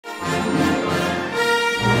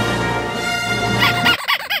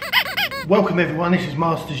Welcome everyone, this is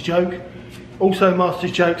Master's Joke, also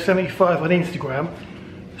Master's Joke 75 on Instagram.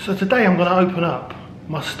 So today I'm going to open up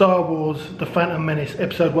my Star Wars The Phantom Menace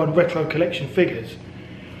Episode 1 Retro Collection figures.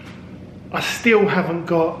 I still haven't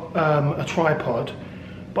got a tripod,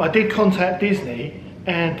 but I did contact Disney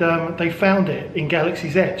and they found it in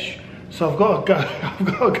Galaxy's Edge. So I've got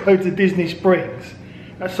to go to Disney Springs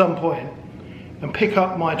at some point and pick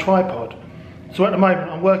up my tripod. So at the moment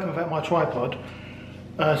I'm working without my tripod.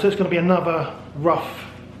 So it's going to be another rough,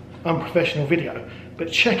 unprofessional video.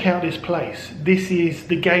 But check out this place. This is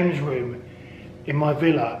the games room in my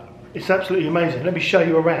villa. It's absolutely amazing. Let me show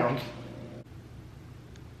you around.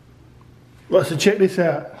 Right, so check this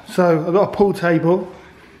out. So I've got a pool table.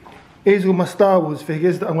 Here's all my Star Wars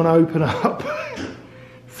figures that I'm going to open up.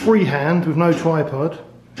 Freehand with no tripod.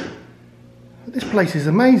 This place is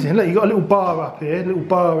amazing. Look, you've got a little bar up here, a little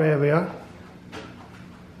bar area.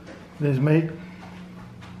 There's me.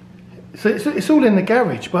 So it's all in the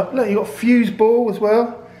garage, but look, you've got fuse ball as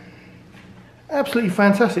well. Absolutely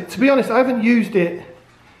fantastic. To be honest, I haven't used it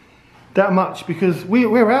that much because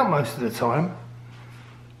we're out most of the time.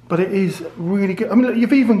 But it is really good. I mean, look,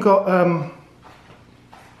 you've even got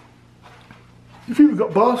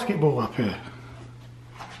basketball up here.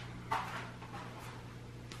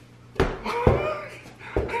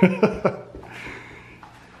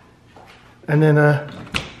 And then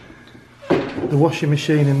the washing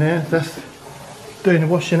machine in there. That's doing the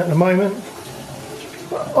washing at the moment.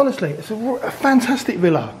 But honestly, it's a fantastic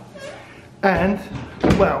villa. And,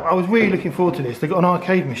 well, I was really looking forward to this. They've got an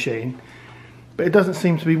arcade machine, but it doesn't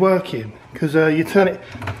seem to be working because you turn it.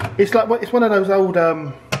 It's like it's one of those old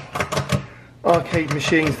arcade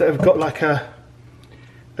machines that have got like a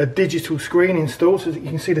digital screen installed, so that you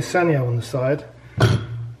can see the Sanyo on the side.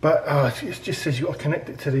 But it just says you've got to connect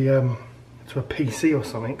it to the to a PC or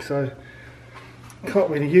something, so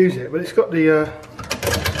can't really use it. But it's got the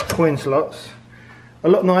coin slots, a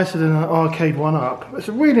lot nicer than an arcade one up. It's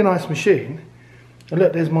a really nice machine. And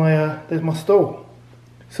look, there's my stall.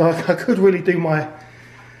 So I could really do my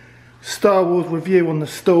Star Wars review on the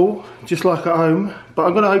stall, just like at home. But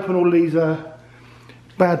I'm going to open all these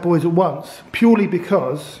bad boys at once, purely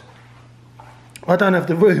because I don't have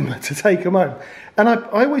the room to take them home. And I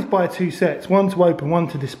always buy two sets, one to open, one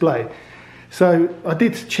to display. So I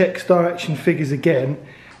did check Star Action figures again,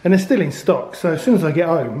 and they're still in stock. So as soon as I get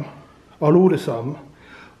home, I'll order some.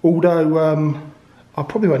 Although I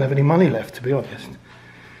probably won't have any money left, to be honest.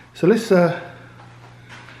 So let's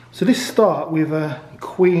start with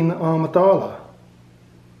Queen Amidala.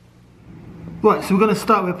 Right, so we're going to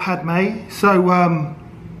start with Padme. So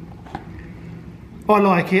I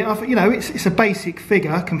like it. You know, it's a basic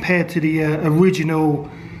figure compared to the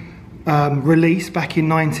original release back in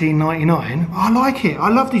 1999. I like it. I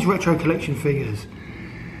love these retro collection figures.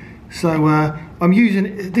 So I'm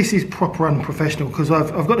using, this is proper unprofessional because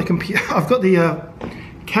I've got the computer, I've got the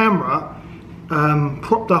camera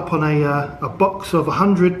propped up on a box of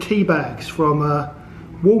 100 tea bags from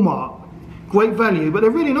Walmart. Great value, but they're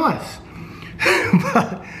really nice.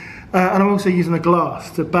 And I'm also using a glass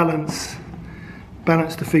to balance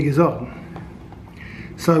the figures on.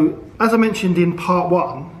 So as I mentioned in part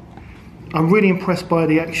 1, I'm really impressed by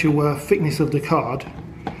the actual thickness of the card.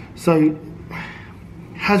 So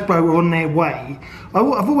Hasbro are on their way.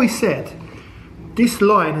 I've always said this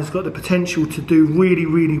line has got the potential to do really,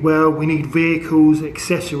 really well. We need vehicles,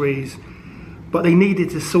 accessories, but they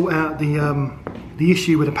needed to sort out the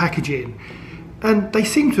issue with the packaging, and they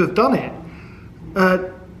seem to have done it.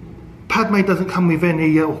 Padme doesn't come with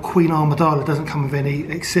any, or Queen Amidala doesn't come with any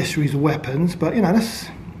accessories or weapons, but you know,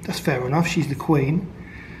 that's fair enough. She's the queen.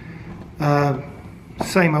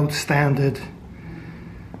 Same old standard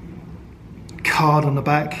card on the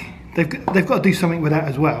back. They've got to do something with that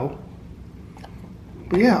as well.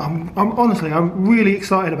 But yeah, I'm really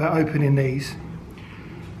excited about opening these,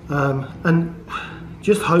 and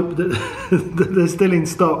just hope that, that they're still in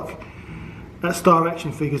stock at Star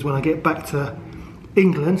Action Figures when I get back to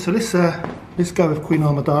England. So let's go with Queen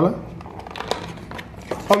Amidala.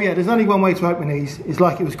 Oh yeah, there's only one way to open these. It's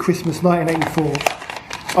like it was Christmas 1984.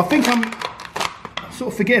 I think I'm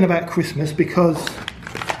sort of forgetting about Christmas because,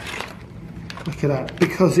 look at that,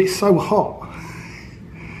 because it's so hot.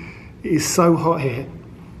 It is so hot here.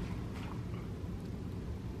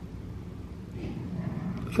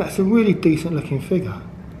 That's a really decent looking figure.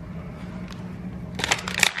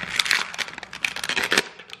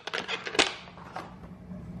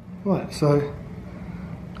 Right, so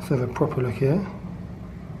let's have a proper look here.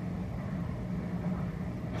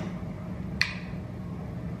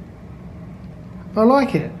 I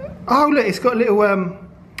like it. Oh look, it's got a little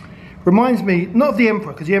Reminds me, not of the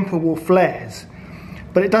Emperor, because the Emperor wore flares,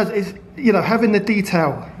 but it does, it's, you know, having the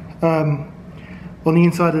detail on the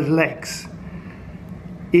inside of the legs,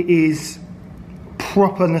 it is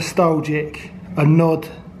proper nostalgic, a nod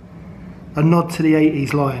to the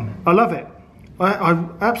 80s line. I love it. I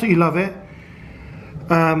absolutely love it.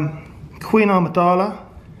 Queen Amidala.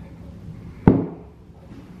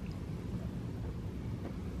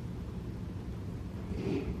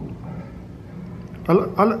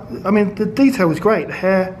 I mean, the detail was great. The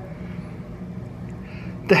hair,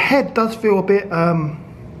 the head does feel a bit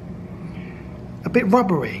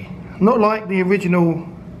rubbery, not like the original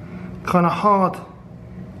kind of hard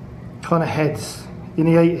kind of heads in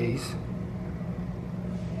the 80s.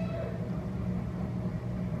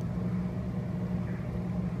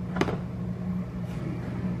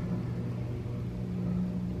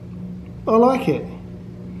 I like it.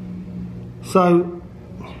 So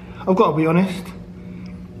I've got to be honest,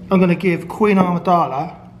 I'm going to give Queen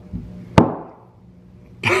Amidala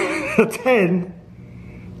a 10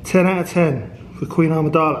 out of 10 for Queen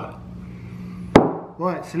Amidala.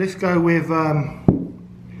 Right, so let's go with, we're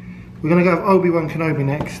going to go with Obi-Wan Kenobi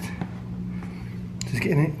next. Just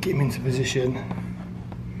get him into position.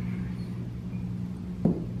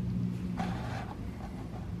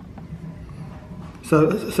 So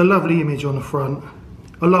it's a lovely image on the front.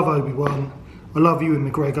 I love Obi-Wan. I love Ewan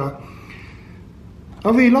McGregor. I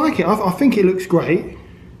really like it. I think it looks great.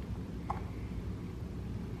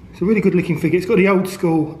 It's a really good looking figure. It's got the old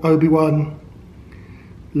school Obi-Wan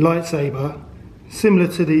lightsaber, similar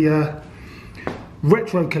to the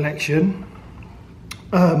retro collection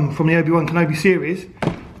from the Obi-Wan Kenobi series.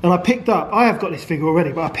 And I have got this figure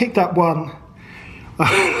already, but I picked up one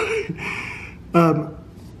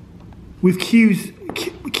with Q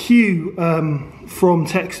from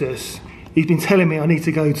Texas. He's been telling me I need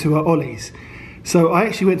to go to Ollie's. So I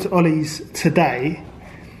actually went to Ollie's today,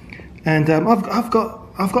 and I've got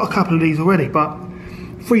a couple of these already, but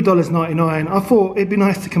 $3.99. I thought it'd be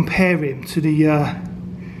nice to compare him to the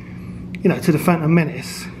you know, to the Phantom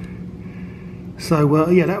Menace. So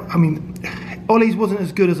yeah, I mean, Ollie's wasn't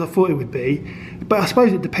as good as I thought it would be, but I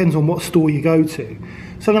suppose it depends on what store you go to.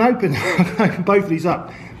 So I'm going to open both of these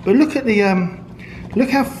up. But look at the look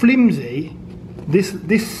how flimsy this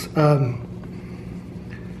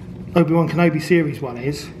Obi-Wan Kenobi series one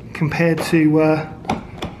is compared to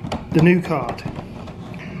the new card.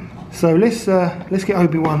 So let's get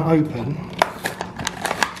Obi-Wan open.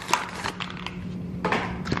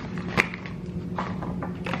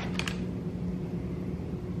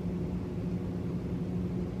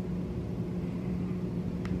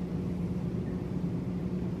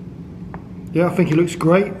 Yeah, I think he looks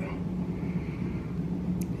great.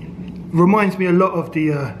 Reminds me a lot of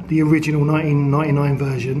the original 1999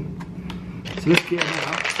 version. So let's get him out.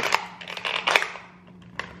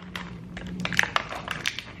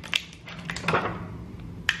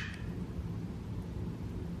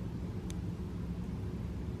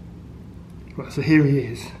 Right, so here he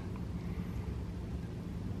is.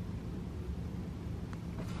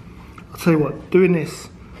 I'll tell you what, doing this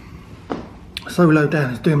so low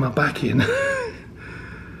down is doing my back in.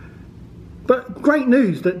 But great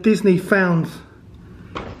news that Disney actually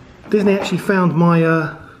found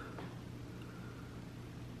my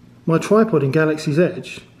my tripod in Galaxy's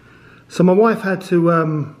Edge. So my wife had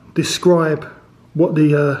to describe what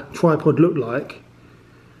the tripod looked like,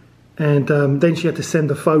 and then she had to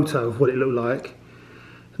send a photo of what it looked like,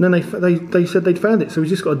 and then they said they'd found it. So we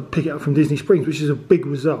just got to pick it up from Disney Springs, which is a big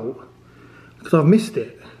result because I've missed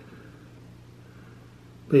it.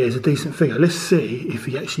 But yeah, it's a decent figure. Let's see if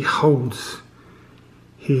he actually holds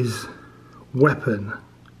his weapon.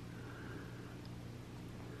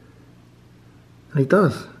 And he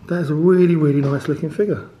does. That is a really, really nice looking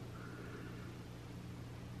figure.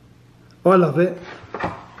 I love it.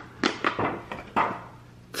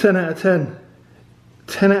 10 out of 10.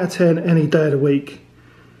 10 out of 10 any day of the week.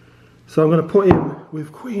 So I'm going to put him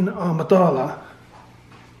with Queen Amidala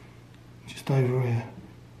just over here.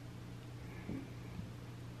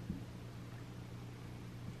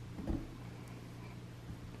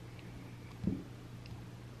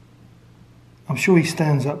 I'm sure he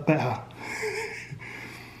stands up better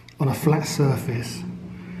on a flat surface.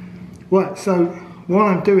 Right, so while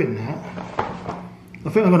I'm doing that, I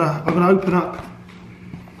think I'm gonna open up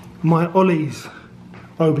my Ollie's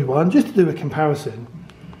Obi-Wan just to do a comparison,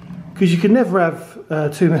 because you can never have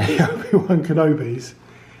too many Obi-Wan Kenobis.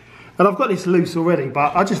 And I've got this loose already,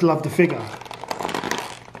 but I just love the figure.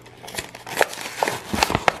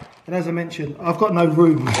 And as I mentioned, I've got no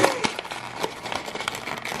room.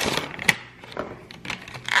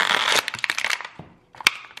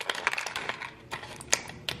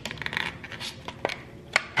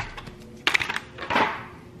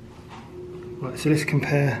 So let's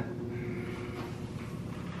compare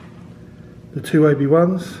the two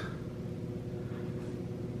Obi-Wans.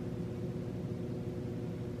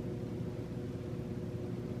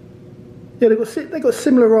 Yeah, they've got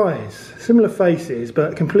similar eyes, similar faces,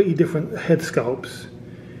 but completely different head sculpts,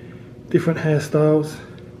 different hairstyles,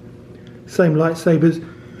 same lightsabers.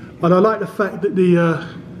 And I like the fact that the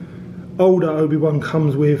older Obi-Wan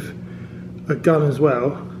comes with a gun as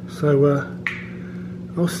well. So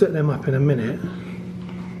I'll set them up in a minute.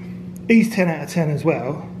 He's 10 out of 10 as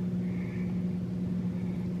well.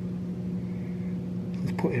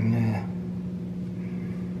 Let's put him there.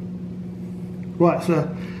 Right,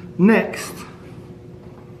 so next,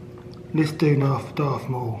 let's do Darth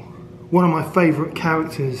Maul. One of my favourite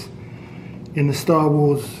characters in the Star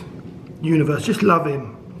Wars universe. Just love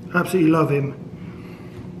him, absolutely love him.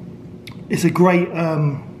 It's a great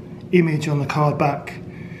image on the card back,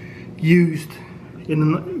 used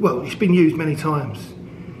in, well, it's been used many times,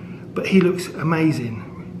 but he looks amazing.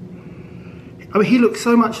 I mean, he looks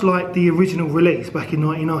so much like the original release back in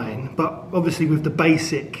 '99, but obviously with the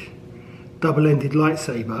basic double-ended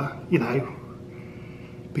lightsaber, you know,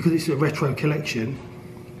 because it's a retro collection.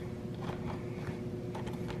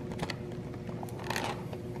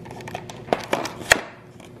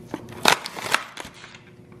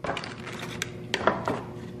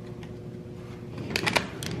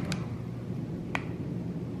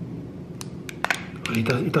 He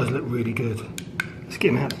does look really good. Let's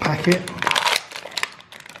get him out of the packet.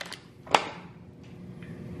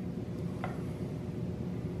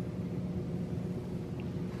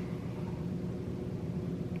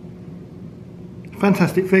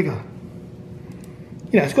 Fantastic figure.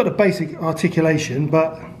 You know, it's got a basic articulation,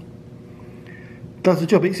 but does the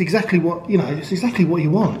job. It's exactly what, you know, it's exactly what you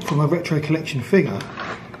want from a retro collection figure.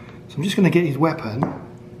 So I'm just going to get his weapon.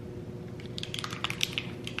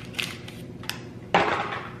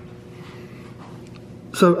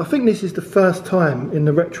 So I think this is the first time in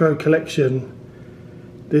the retro collection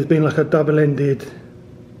there's been like a double-ended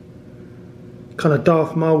kind of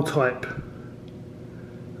Darth Maul type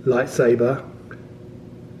lightsaber.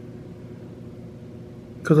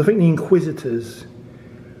 Because I think the Inquisitors,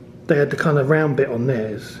 they had the kind of round bit on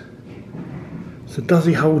theirs. So does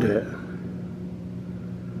he hold it?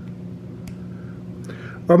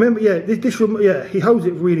 I remember, yeah, he holds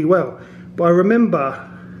it really well. But I remember,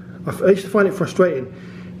 I used to find it frustrating,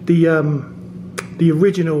 the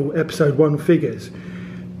original Episode 1 figures,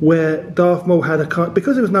 where Darth Maul had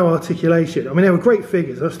because there was no articulation. I mean, they were great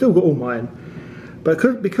figures. I've still got all mine, but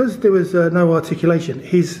because there was no articulation,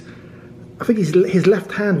 I think his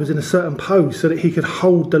left hand was in a certain pose so that he could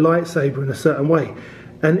hold the lightsaber in a certain way.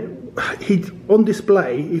 And on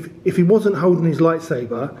display, if he wasn't holding his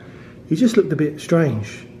lightsaber, he just looked a bit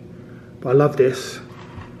strange. But I love this.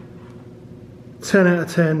 10 out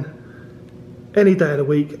of 10. Any day of the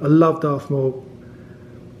week. I love Darth Maul.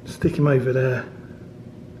 Stick him over there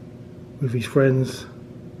with his friends.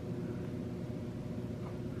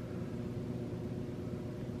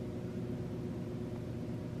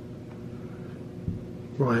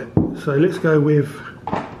 Right, so let's go with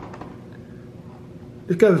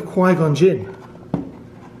Qui-Gon Jinn.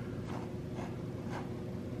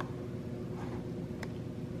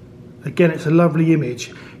 Again, it's a lovely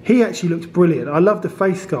image. He actually looks brilliant. I love the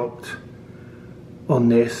face sculpt on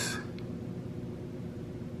this.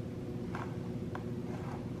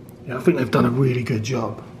 Yeah, I think they've done a really good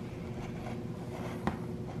job.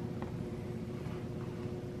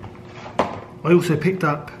 I also picked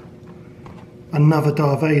up another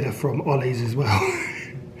Darth Vader from Ollie's as well.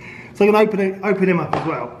 So I'm going to open him up as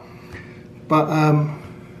well. But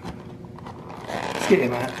let's get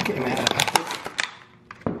him out of the packet.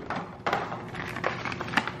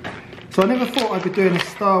 So I never thought I'd be doing a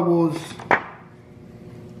Star Wars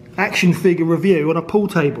action figure review on a pool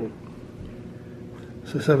table.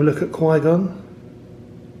 So let's have a look at Qui-Gon.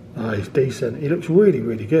 Oh, he's decent. He looks really,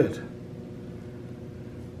 really good.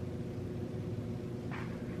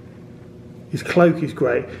 His cloak is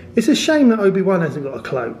great. It's a shame that Obi-Wan hasn't got a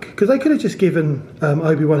cloak, because they could have just given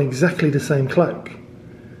Obi-Wan exactly the same cloak. I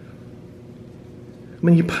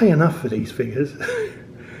mean, you pay enough for these figures.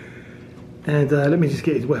 And let me just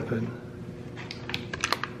get his weapon.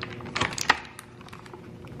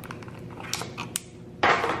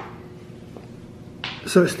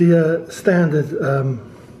 So it's the standard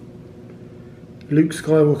Luke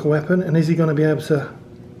Skywalker weapon, and is he going to be able to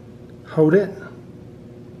hold it?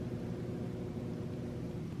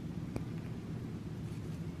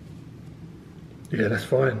 Yeah, that's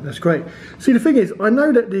fine. That's great. See, the thing is, I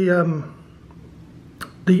know that the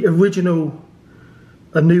original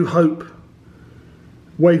A New Hope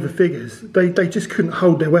wave of figures, they just couldn't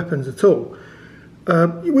hold their weapons at all,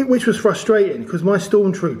 which was frustrating because my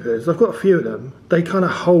stormtroopers, I've got a few of them, they kind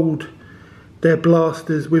of hold their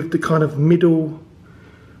blasters with the kind of middle,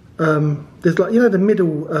 there's like, you know, the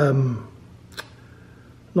middle,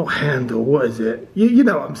 not handle, what is it? You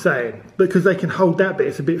know what I'm saying, because they can hold that bit,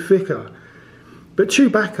 it's a bit thicker. But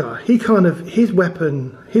Chewbacca, he kind of, his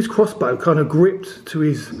weapon, his crossbow kind of gripped to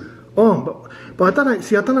his arm, but I don't know,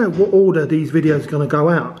 see, I don't know what order these videos are going to go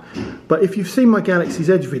out, but if you've seen my Galaxy's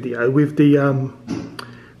Edge video with the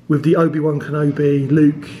Obi-Wan Kenobi,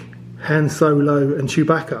 Luke, Han Solo and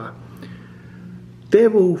Chewbacca,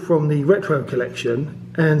 they're all from the retro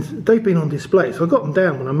collection and they've been on display, so I got them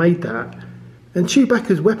down when I made that, and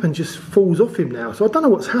Chewbacca's weapon just falls off him now, so I don't know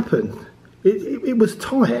what's happened. It was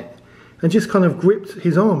tight and just kind of gripped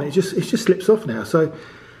his arm, it just slips off now, so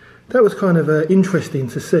that was kind of interesting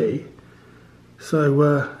to see.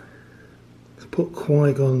 So let's put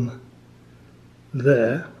Qui-Gon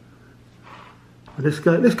there. Let's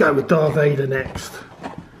go with Darth Vader next,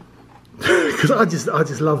 because I just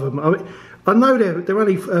love them. I mean, I know they're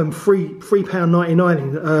only £3.99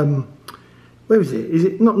 in where is it? Is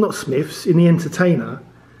it not Smith's, in the Entertainer?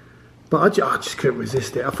 But I just couldn't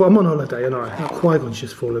resist it. I thought, I'm on holiday and Qui-Gon's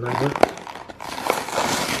just fallen over.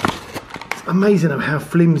 It's amazing how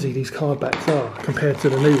flimsy these card backs are compared to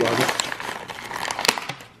the new ones.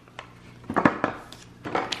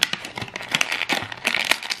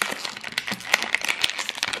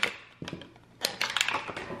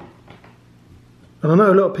 And I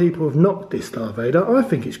know a lot of people have knocked this Darth Vader. I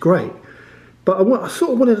think it's great, but I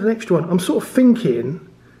sort of wanted an extra one. I'm sort of thinking,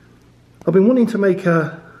 I've been wanting to make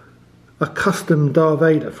a custom Darth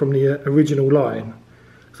Vader from the original line.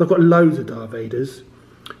 So I've got loads of Darth Vaders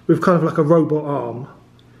with kind of like a robot arm,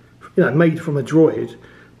 you know, made from a droid.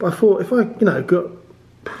 But I thought if I, you know, got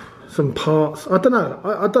some parts, I don't know.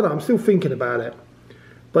 I don't know. I'm still thinking about it.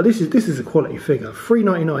 But this is a quality figure.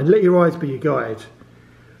 $3.99. Let your eyes be your guide.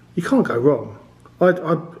 You can't go wrong.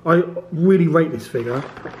 I really rate this figure.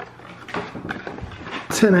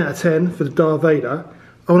 10 out of 10 for the Darth Vader.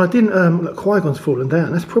 Oh, and I didn't look, Qui-Gon's fallen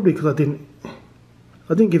down. That's probably because I didn't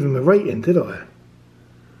give him a rating, did I?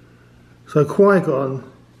 So Qui-Gon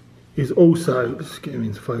is also, let's get him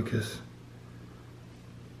into focus.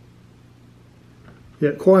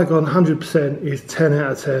 Yeah, Qui-Gon 100% is 10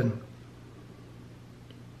 out of 10.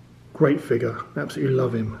 Great figure, absolutely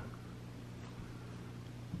love him.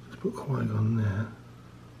 Put Qui-Gon there.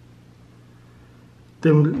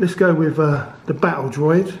 Then let's go with the battle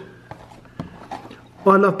droid.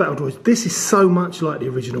 I love battle droids. This is so much like the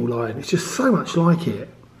original line. It's just so much like it.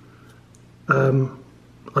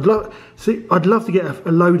 I'd love to get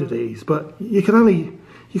a load of these, but you can't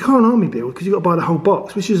army build because you've got to buy the whole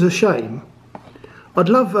box, which is a shame. I'd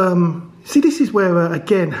love. See, this is where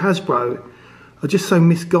again Hasbro are just so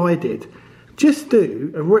misguided. Just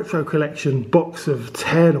do a retro collection box of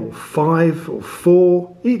 10 or 5 or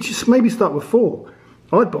 4. Just maybe start with 4.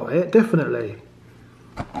 I'd buy it, definitely.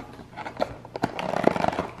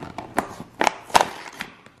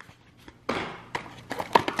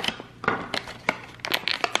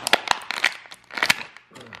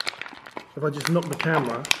 If I just knock the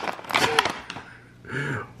camera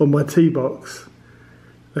on my tea box.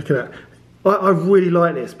 Look at that. I really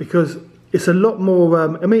like this because it's a lot more, I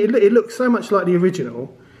mean, it looks so much like the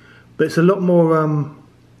original, but it's a lot more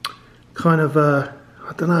kind of, I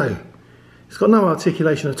don't know, it's got no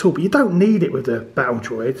articulation at all, but you don't need it with the battle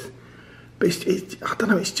droids. But I don't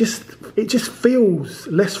know, it just feels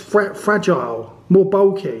less fragile, more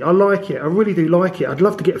bulky. I like it, I really do like it. I'd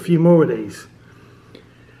love to get a few more of these.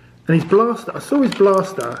 And his blaster, I saw his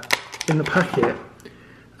blaster in the packet,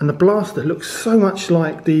 and the blaster looks so much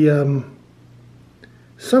like the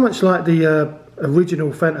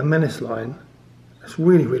original Phantom Menace line. It's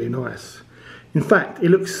really, really nice. In fact, it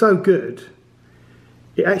looks so good.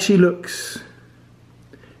 It actually looks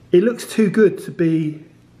too good to be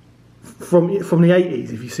from the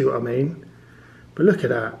 80s, if you see what I mean. But look at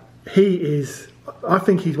that. I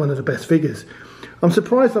think he's one of the best figures. I'm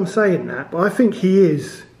surprised I'm saying that, but I think he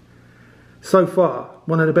is, so far,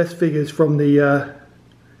 one of the best figures from the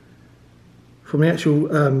actual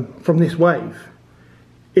from this wave.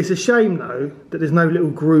 It's a shame though that there's no little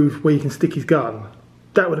groove where you can stick his gun.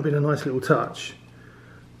 That would have been a nice little touch.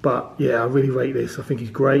 But yeah, I really rate this. I think he's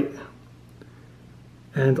great,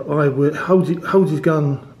 and I would holds his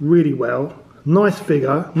gun really well. Nice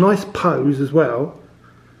figure, nice pose as well.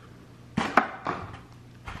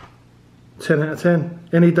 10 out of 10.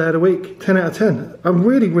 Any day of the week, 10 out of 10. I'm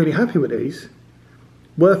really, really happy with these.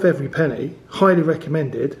 Worth every penny. Highly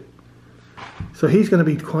recommended. So he's going to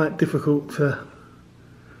be quite difficult to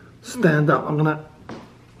stand up, I'm gonna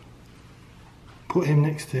put him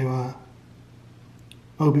next to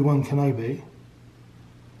Obi-Wan Kenobi.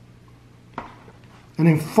 And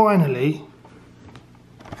then finally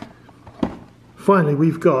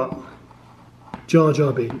we've got Jar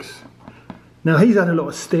Jar Binks. Now he's had a lot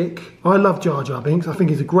of stick. I love Jar Jar Binks. I think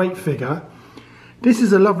he's a great figure. This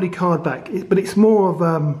is a lovely card back, but it's more of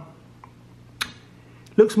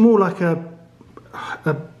looks more like a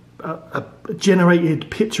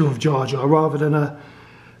generated picture of Jar Jar rather than a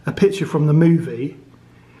picture from the movie.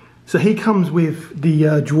 So he comes with the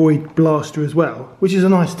droid blaster as well, which is a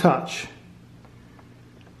nice touch.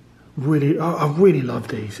 Really, I really love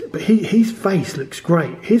these. But his face looks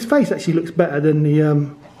great. His face actually looks better than the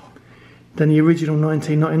original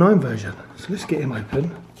 1999 version. So let's get him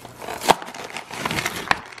open.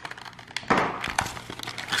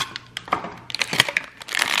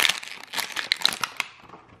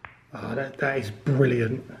 Oh, that is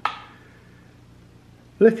brilliant.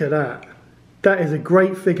 Look at that. That is a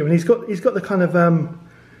great figure, and he's got the kind of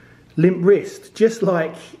limp wrist, just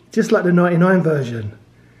like the 99 version.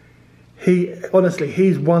 Honestly,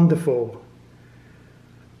 he's wonderful.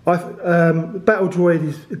 Battle Droid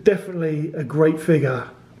is definitely a great figure,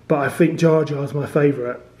 but I think Jar Jar's my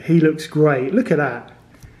favourite. He looks great. Look at that.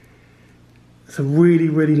 It's a really,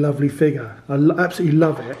 really lovely figure. I absolutely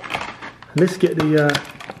love it. Let's get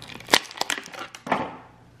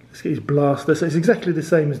his blaster. So it's exactly the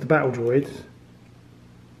same as the Battle Droids.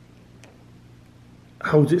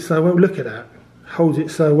 Holds it so well. Look at that. Holds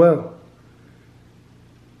it so well.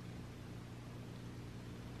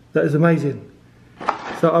 That is amazing.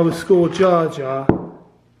 So I would score Jar Jar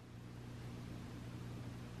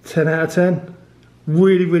 10 out of 10.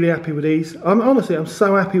 Really, really happy with these. Honestly, I'm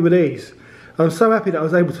so happy with these. I'm so happy that I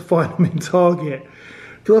was able to find them in Target,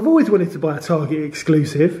 because I've always wanted to buy a Target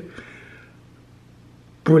exclusive.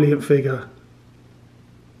 Brilliant figure.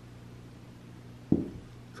 So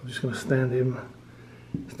I'm just going to stand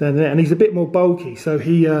there, and he's a bit more bulky, so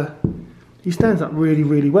he stands up really,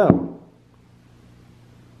 really well.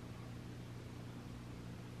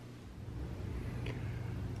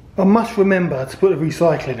 I must remember to put the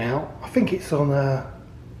recycling out. I think it's on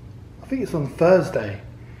Thursday.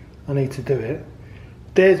 I need to do it.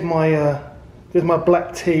 There's my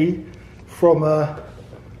black tea from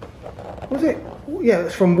was it? Yeah,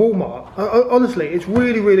 it's from Walmart. Honestly, it's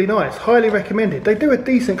really, really nice. Highly recommended. They do a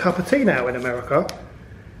decent cup of tea now in America.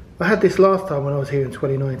 I had this last time when I was here in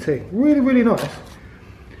 2019. Really, really nice.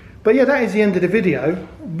 But yeah, that is the end of the video.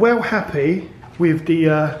 Well happy with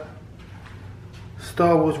the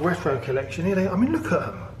Star Wars retro collection. I mean, look at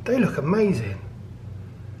them. They look amazing.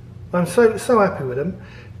 I'm so happy with them.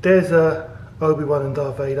 There's Obi-Wan and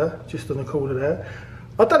Darth Vader just on the corner there.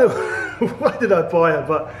 I don't know why did I buy them,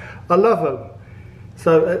 but I love them.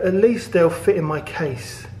 So at least they'll fit in my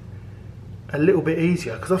case a little bit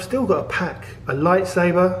easier, because I've still got to pack a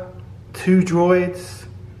lightsaber, 2 droids,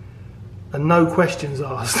 and no questions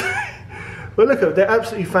asked. But look at them, they're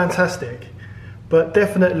absolutely fantastic. But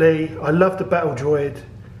definitely, I love the Battle Droid.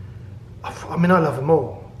 I mean, I love them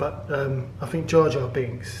all, but I think Jar Jar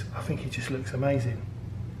Binks, I think he just looks amazing.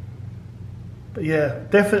 But yeah,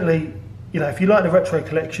 definitely, you know, if you like the retro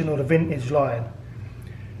collection or the vintage line,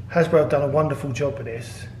 Hasbro have done a wonderful job with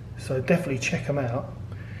this, so definitely check them out.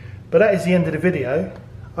 But that is the end of the video.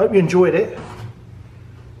 I hope you enjoyed it.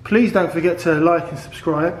 Please don't forget to like and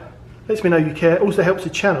subscribe. Lets me know you care. Also helps the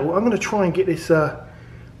channel. I'm going to try and get this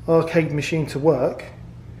arcade machine to work,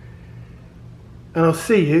 and I'll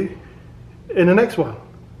see you in the next one.